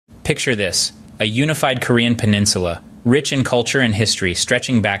Picture this, a unified Korean peninsula, rich in culture and history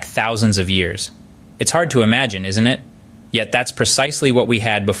stretching back thousands of years. It's hard to imagine, isn't it? Yet that's precisely what we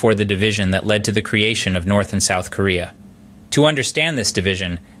had before the division that led to the creation of North and South Korea. To understand this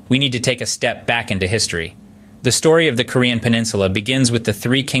division, we need to take a step back into history. The story of the Korean peninsula begins with the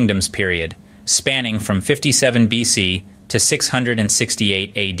Three Kingdoms period, spanning from 57 BC to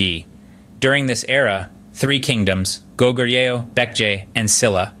 668 AD. During this era, three kingdoms, Goguryeo, Baekje, and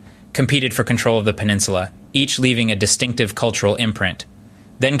Silla, competed for control of the peninsula, each leaving a distinctive cultural imprint.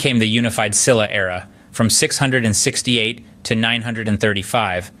 Then came the unified Silla era, from 668 to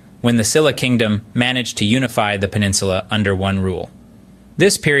 935, when the Silla kingdom managed to unify the peninsula under one rule.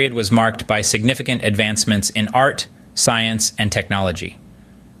 This period was marked by significant advancements in art, science, and technology.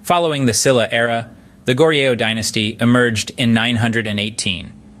 Following the Silla era, the Goryeo dynasty emerged in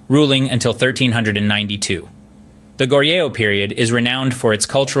 918, ruling until 1392. The Goryeo period is renowned for its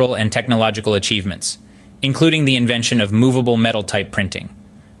cultural and technological achievements, including the invention of movable metal type printing.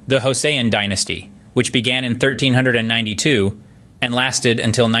 The Joseon dynasty, which began in 1392 and lasted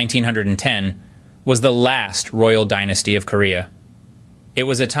until 1910, was the last royal dynasty of Korea. It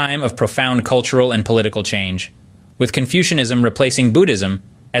was a time of profound cultural and political change, with Confucianism replacing Buddhism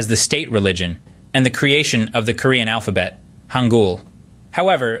as the state religion and the creation of the Korean alphabet, Hangul.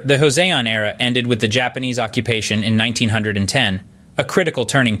 However, the Joseon era ended with the Japanese occupation in 1910, a critical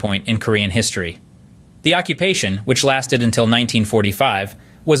turning point in Korean history. The occupation, which lasted until 1945,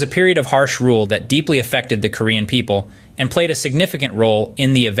 was a period of harsh rule that deeply affected the Korean people and played a significant role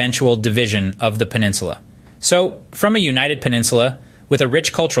in the eventual division of the peninsula. So, from a united peninsula with a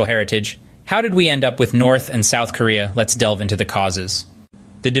rich cultural heritage, how did we end up with North and South Korea? Let's delve into the causes.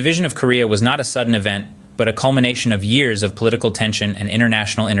 The division of Korea was not a sudden event, but a culmination of years of political tension and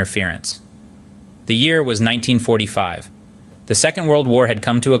international interference. The year was 1945. The Second World War had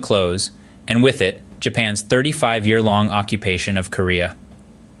come to a close, and with it, Japan's 35-year-long occupation of Korea.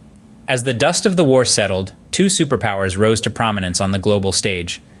 As the dust of the war settled, two superpowers rose to prominence on the global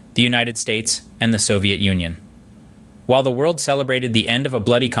stage, the United States and the Soviet Union. While the world celebrated the end of a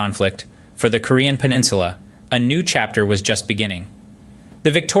bloody conflict, for the Korean peninsula, a new chapter was just beginning. The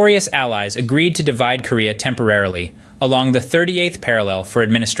victorious Allies agreed to divide Korea temporarily along the 38th parallel for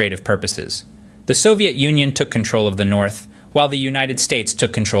administrative purposes. The Soviet Union took control of the North, while the United States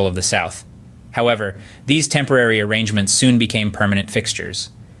took control of the South. However, these temporary arrangements soon became permanent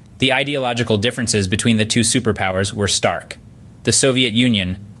fixtures. The ideological differences between the two superpowers were stark. The Soviet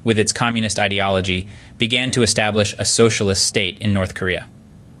Union, with its communist ideology, began to establish a socialist state in North Korea.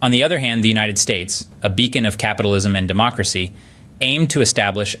 On the other hand, the United States, a beacon of capitalism and democracy, aimed to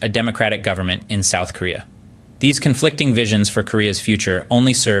establish a democratic government in South Korea. These conflicting visions for Korea's future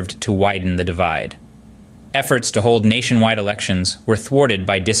only served to widen the divide. Efforts to hold nationwide elections were thwarted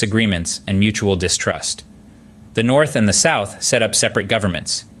by disagreements and mutual distrust. The North and the South set up separate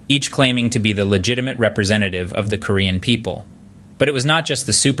governments, each claiming to be the legitimate representative of the Korean people. But it was not just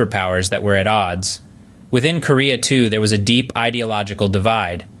the superpowers that were at odds. Within Korea, too, there was a deep ideological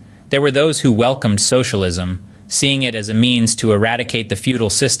divide. There were those who welcomed socialism, seeing it as a means to eradicate the feudal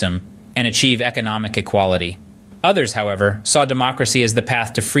system and achieve economic equality. Others, however, saw democracy as the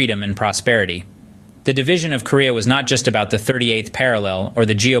path to freedom and prosperity. The division of Korea was not just about the 38th parallel or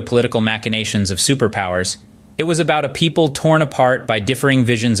the geopolitical machinations of superpowers. It was about a people torn apart by differing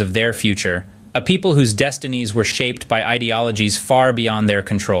visions of their future, a people whose destinies were shaped by ideologies far beyond their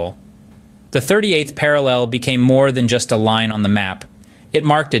control. The 38th parallel became more than just a line on the map. It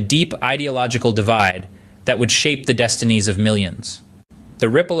marked a deep ideological divide that would shape the destinies of millions. The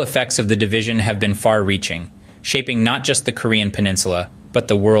ripple effects of the division have been far-reaching, shaping not just the Korean peninsula, but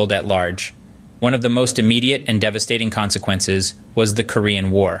the world at large. One of the most immediate and devastating consequences was the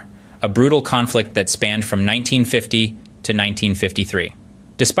Korean War, a brutal conflict that spanned from 1950 to 1953.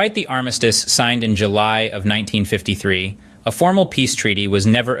 Despite the armistice signed in July of 1953, a formal peace treaty was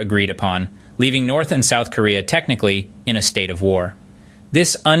never agreed upon, leaving North and South Korea technically in a state of war.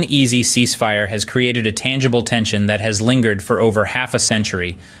 This uneasy ceasefire has created a tangible tension that has lingered for over half a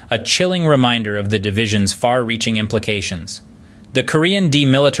century, a chilling reminder of the division's far-reaching implications. The Korean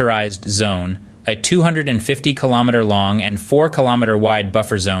Demilitarized Zone, a 250-kilometer-long and 4-kilometer-wide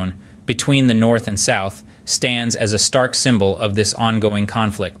buffer zone between the North and South, stands as a stark symbol of this ongoing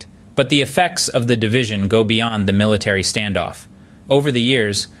conflict. But the effects of the division go beyond the military standoff. Over the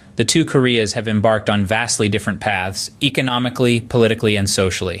years, the two Koreas have embarked on vastly different paths, economically, politically, and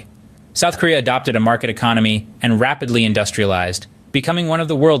socially. South Korea adopted a market economy and rapidly industrialized, becoming one of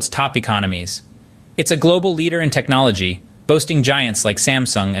the world's top economies. It's a global leader in technology, boasting giants like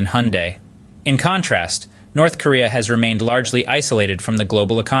Samsung and Hyundai. In contrast, North Korea has remained largely isolated from the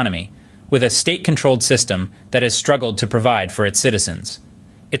global economy, with a state-controlled system that has struggled to provide for its citizens.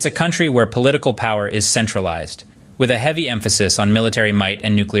 It's a country where political power is centralized, with a heavy emphasis on military might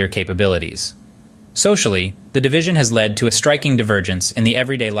and nuclear capabilities. Socially, the division has led to a striking divergence in the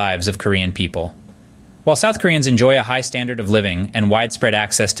everyday lives of Korean people. While South Koreans enjoy a high standard of living and widespread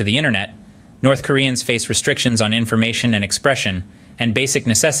access to the internet, North Koreans face restrictions on information and expression, and basic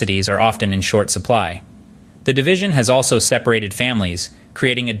necessities are often in short supply. The division has also separated families,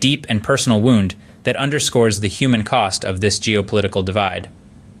 creating a deep and personal wound that underscores the human cost of this geopolitical divide.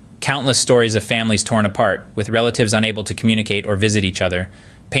 Countless stories of families torn apart, with relatives unable to communicate or visit each other,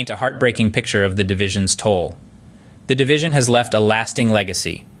 paint a heartbreaking picture of the division's toll. The division has left a lasting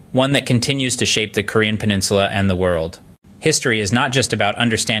legacy, one that continues to shape the Korean peninsula and the world. History is not just about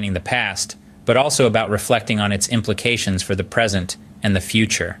understanding the past, but also about reflecting on its implications for the present and the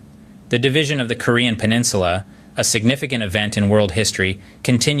future. The division of the Korean peninsula, a significant event in world history,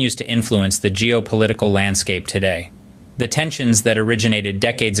 continues to influence the geopolitical landscape today. The tensions that originated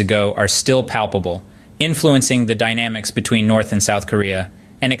decades ago are still palpable, influencing the dynamics between North and South Korea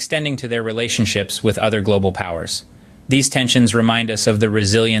and extending to their relationships with other global powers. These tensions remind us of the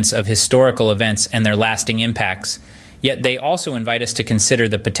resilience of historical events and their lasting impacts, yet they also invite us to consider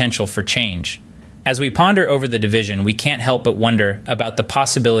the potential for change. As we ponder over the division, we can't help but wonder about the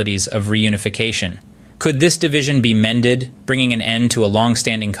possibilities of reunification. Could this division be mended, bringing an end to a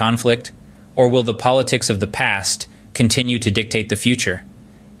long-standing conflict? Or will the politics of the past continue to dictate the future?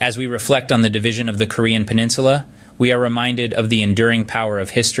 As we reflect on the division of the Korean peninsula, we are reminded of the enduring power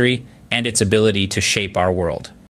of history and its ability to shape our world.